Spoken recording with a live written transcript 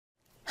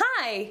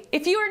Hi!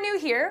 If you are new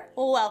here,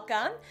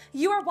 welcome.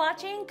 You are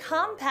watching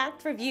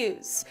Compact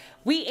Reviews.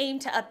 We aim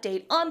to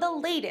update on the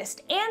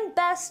latest and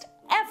best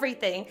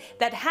everything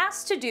that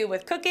has to do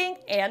with cooking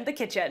and the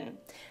kitchen.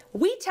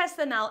 We test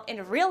them out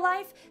in real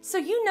life so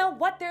you know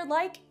what they're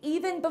like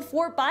even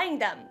before buying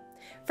them.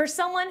 For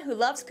someone who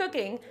loves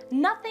cooking,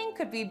 nothing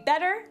could be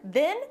better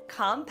than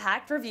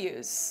Compact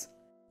Reviews.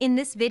 In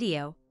this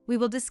video, we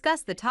will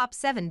discuss the top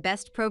 7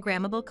 best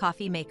programmable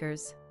coffee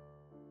makers.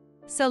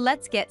 So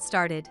let's get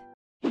started.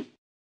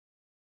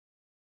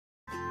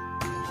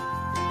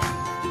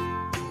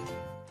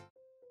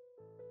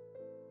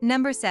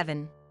 Number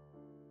 7.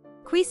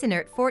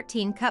 Cuisinart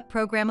 14-Cup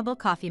Programmable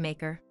Coffee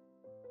Maker.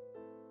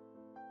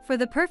 For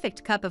the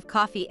perfect cup of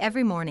coffee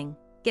every morning,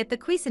 get the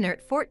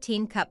Cuisinart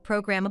 14-Cup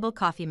Programmable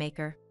Coffee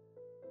Maker.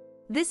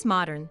 This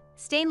modern,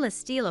 stainless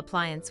steel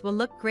appliance will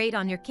look great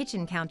on your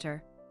kitchen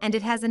counter, and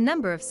it has a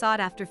number of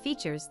sought-after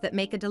features that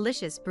make a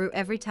delicious brew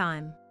every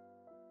time.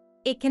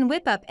 It can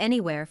whip up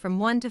anywhere from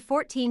 1 to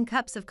 14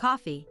 cups of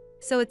coffee,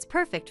 so it's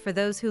perfect for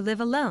those who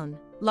live alone,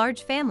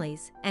 large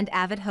families, and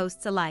avid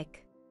hosts alike.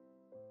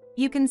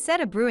 You can set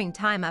a brewing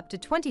time up to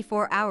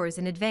 24 hours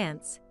in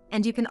advance,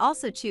 and you can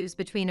also choose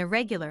between a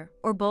regular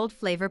or bold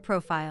flavor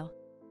profile.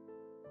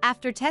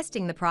 After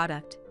testing the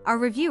product, our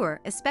reviewer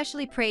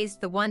especially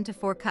praised the 1 to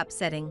 4 cup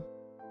setting.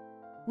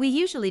 We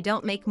usually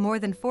don't make more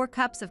than 4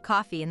 cups of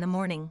coffee in the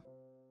morning.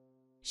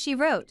 She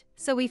wrote,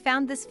 so we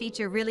found this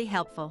feature really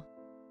helpful.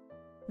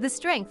 The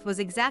strength was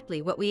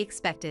exactly what we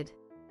expected.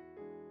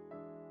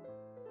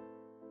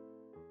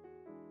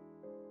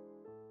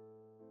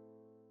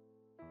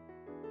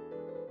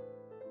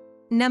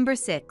 Number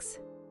 6.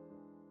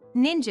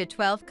 Ninja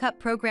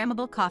 12-Cup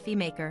Programmable Coffee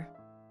Maker.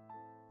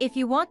 If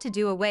you want to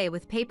do away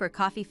with paper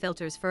coffee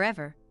filters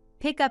forever,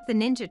 pick up the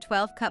Ninja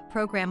 12-Cup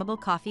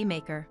Programmable Coffee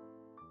Maker.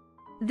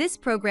 This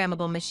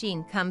programmable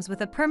machine comes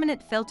with a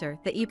permanent filter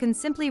that you can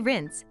simply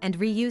rinse and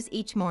reuse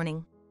each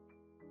morning.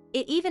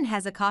 It even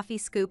has a coffee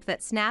scoop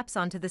that snaps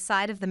onto the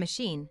side of the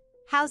machine.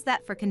 How's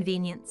that for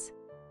convenience?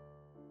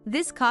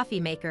 This coffee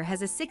maker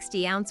has a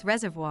 60-ounce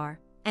reservoir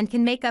and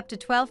can make up to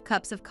 12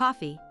 cups of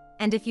coffee,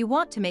 and if you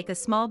want to make a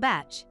small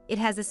batch, it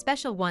has a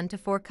special 1 to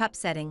 4 cup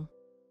setting.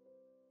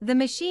 The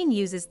machine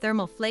uses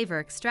thermal flavor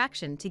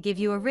extraction to give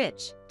you a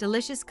rich,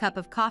 delicious cup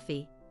of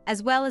coffee,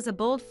 as well as a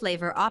bold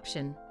flavor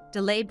option,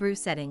 delay brew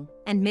setting,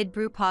 and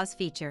mid-brew pause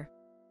feature.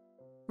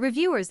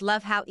 Reviewers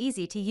love how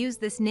easy to use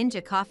this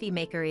Ninja coffee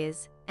maker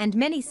is, and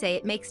many say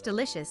it makes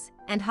delicious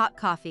and hot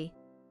coffee.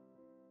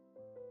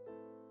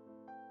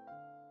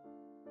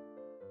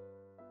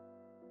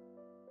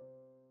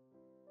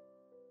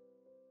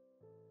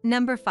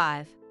 Number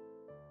 5.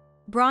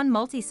 Braun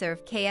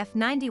Multiserve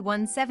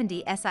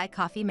KF9170 SI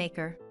Coffee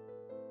Maker.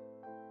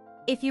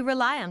 If you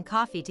rely on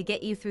coffee to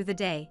get you through the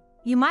day,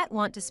 you might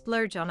want to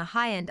splurge on a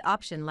high-end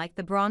option like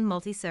the Braun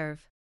Multiserve.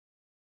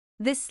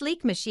 This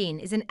sleek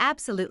machine is an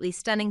absolutely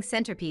stunning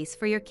centerpiece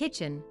for your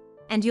kitchen,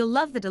 and you'll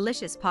love the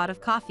delicious pot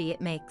of coffee it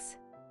makes.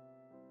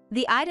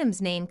 The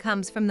item's name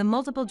comes from the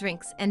multiple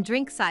drinks and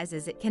drink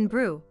sizes it can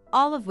brew,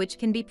 all of which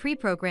can be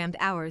pre-programmed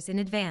hours in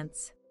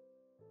advance.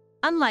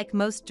 Unlike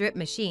most drip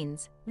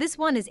machines, this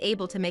one is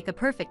able to make a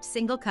perfect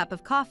single cup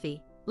of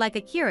coffee, like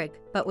a Keurig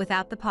but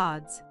without the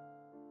pods.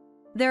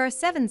 There are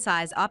 7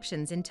 size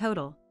options in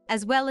total,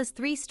 as well as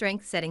 3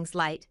 strength settings: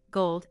 light,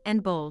 gold,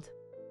 and bold.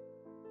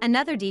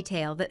 Another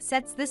detail that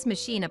sets this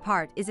machine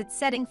apart is its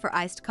setting for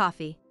iced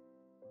coffee.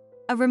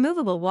 A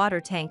removable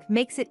water tank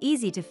makes it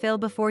easy to fill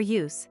before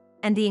use,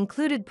 and the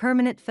included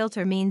permanent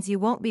filter means you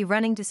won't be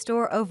running to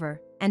store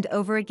over and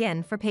over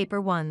again for paper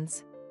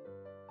ones.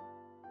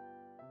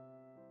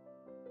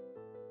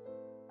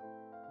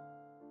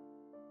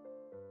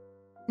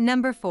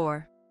 Number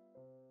 4.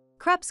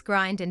 Krups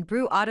Grind and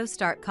Brew Auto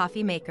Start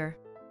Coffee Maker.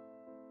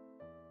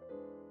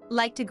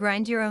 Like to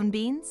grind your own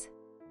beans?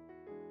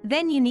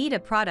 Then you need a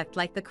product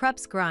like the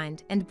Krups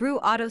Grind and Brew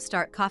Auto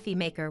Start Coffee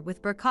Maker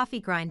with Burr Coffee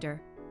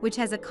Grinder, which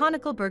has a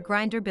conical burr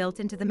grinder built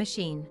into the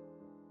machine.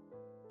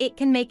 It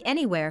can make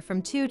anywhere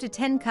from 2 to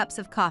 10 cups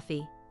of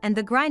coffee, and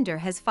the grinder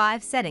has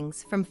 5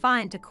 settings from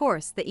fine to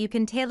coarse that you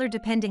can tailor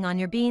depending on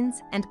your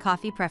beans and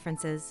coffee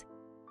preferences.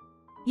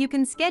 You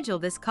can schedule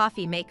this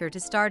coffee maker to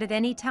start at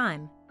any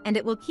time, and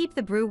it will keep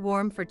the brew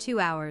warm for 2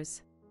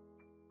 hours.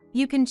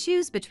 You can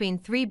choose between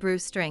 3 brew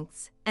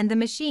strengths, and the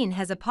machine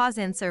has a pause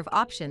and serve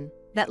option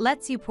that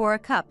lets you pour a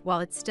cup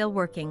while it's still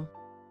working.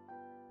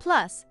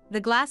 Plus,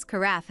 the glass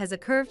carafe has a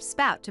curved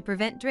spout to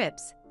prevent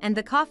drips, and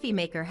the coffee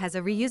maker has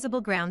a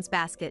reusable grounds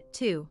basket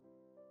too.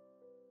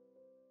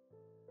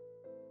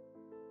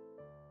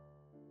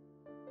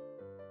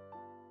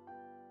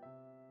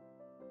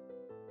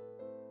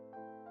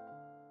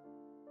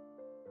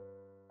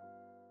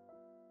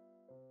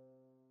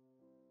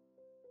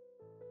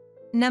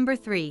 Number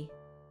 3.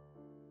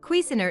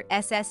 Cuisinart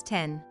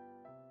SS10.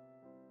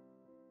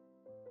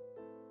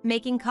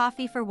 Making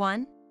coffee for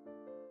one?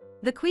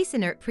 The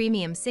Cuisinart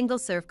Premium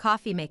Single-Serve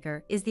Coffee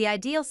Maker is the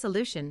ideal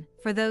solution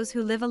for those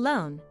who live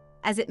alone,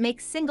 as it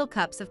makes single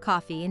cups of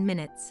coffee in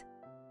minutes.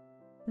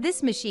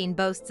 This machine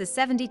boasts a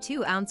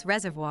 72-ounce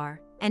reservoir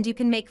and you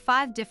can make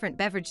 5 different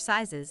beverage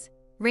sizes,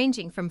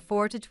 ranging from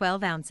 4 to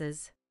 12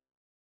 ounces.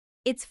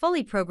 It's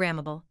fully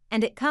programmable,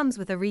 and it comes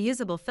with a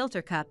reusable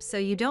filter cup so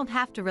you don't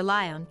have to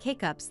rely on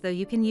K-cups, though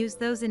you can use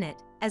those in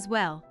it as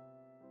well.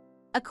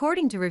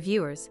 According to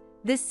reviewers,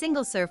 this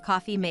single-serve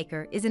coffee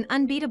maker is an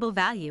unbeatable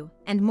value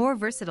and more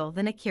versatile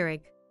than a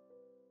Keurig.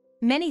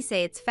 Many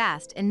say it's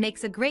fast and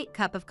makes a great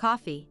cup of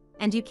coffee,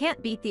 and you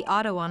can't beat the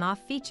auto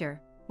on-off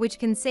feature, which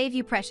can save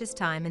you precious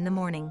time in the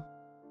morning.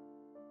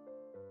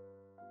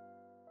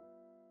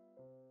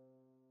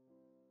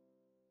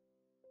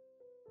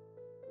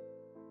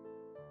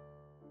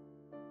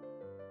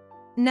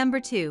 Number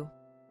 2.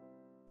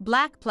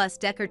 Black Plus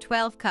Decker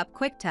 12 Cup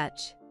Quick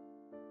Touch.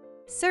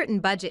 Certain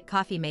budget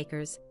coffee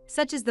makers,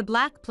 such as the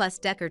Black Plus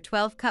Decker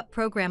 12 Cup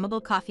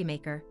Programmable Coffee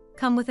Maker,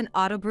 come with an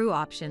auto brew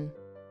option.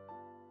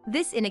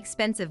 This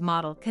inexpensive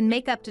model can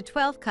make up to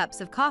 12 cups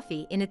of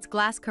coffee in its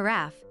glass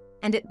carafe,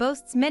 and it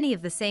boasts many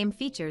of the same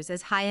features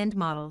as high-end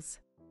models.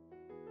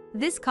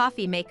 This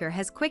coffee maker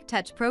has quick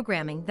touch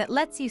programming that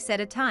lets you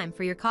set a time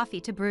for your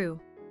coffee to brew.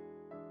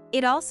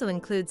 It also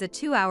includes a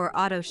 2-hour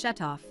auto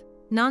shutoff,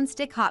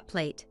 non-stick hot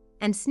plate,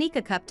 and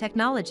sneak-a-cup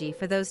technology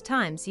for those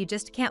times you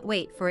just can't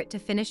wait for it to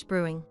finish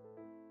brewing.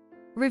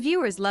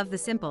 Reviewers love the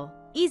simple,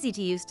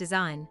 easy-to-use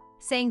design,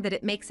 saying that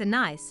it makes a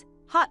nice,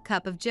 hot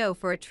cup of joe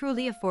for a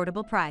truly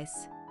affordable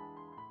price.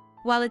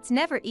 While it's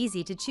never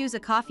easy to choose a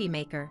coffee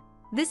maker,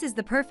 this is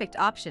the perfect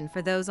option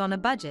for those on a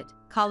budget,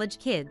 college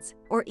kids,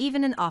 or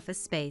even an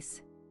office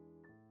space.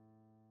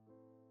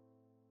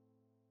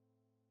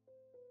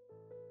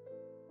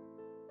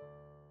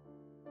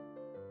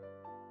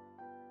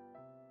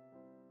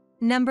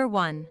 Number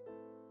 1.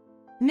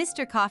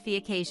 Mr. Coffee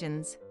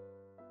Occasions.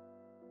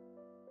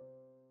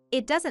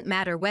 It doesn't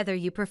matter whether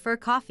you prefer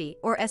coffee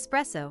or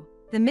espresso,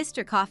 the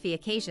Mr. Coffee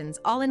Occasions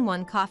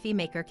all-in-one coffee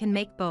maker can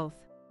make both.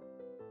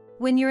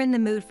 When you're in the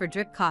mood for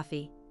drip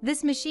coffee,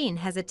 this machine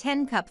has a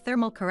 10-cup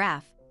thermal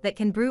carafe that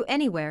can brew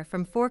anywhere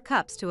from 4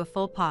 cups to a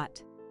full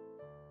pot.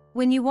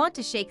 When you want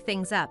to shake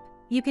things up,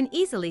 you can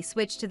easily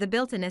switch to the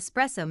built-in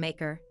espresso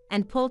maker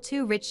and pull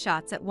 2 rich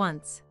shots at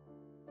once.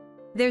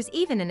 There's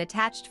even an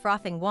attached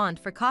frothing wand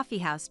for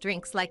coffeehouse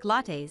drinks like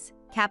lattes,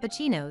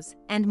 cappuccinos,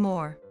 and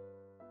more.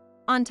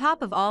 On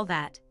top of all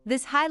that,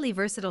 this highly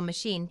versatile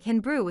machine can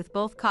brew with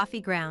both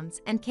coffee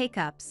grounds and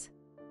K-cups.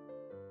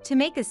 To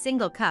make a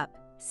single cup,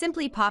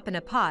 simply pop in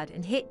a pod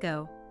and hit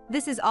go.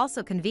 This is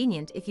also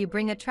convenient if you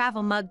bring a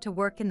travel mug to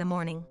work in the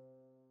morning.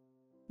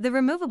 The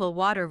removable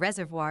water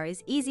reservoir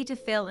is easy to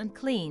fill and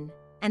clean,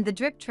 and the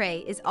drip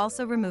tray is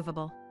also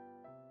removable.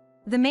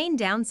 The main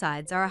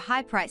downsides are a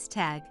high price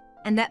tag,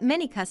 and that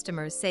many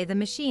customers say the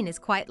machine is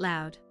quite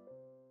loud.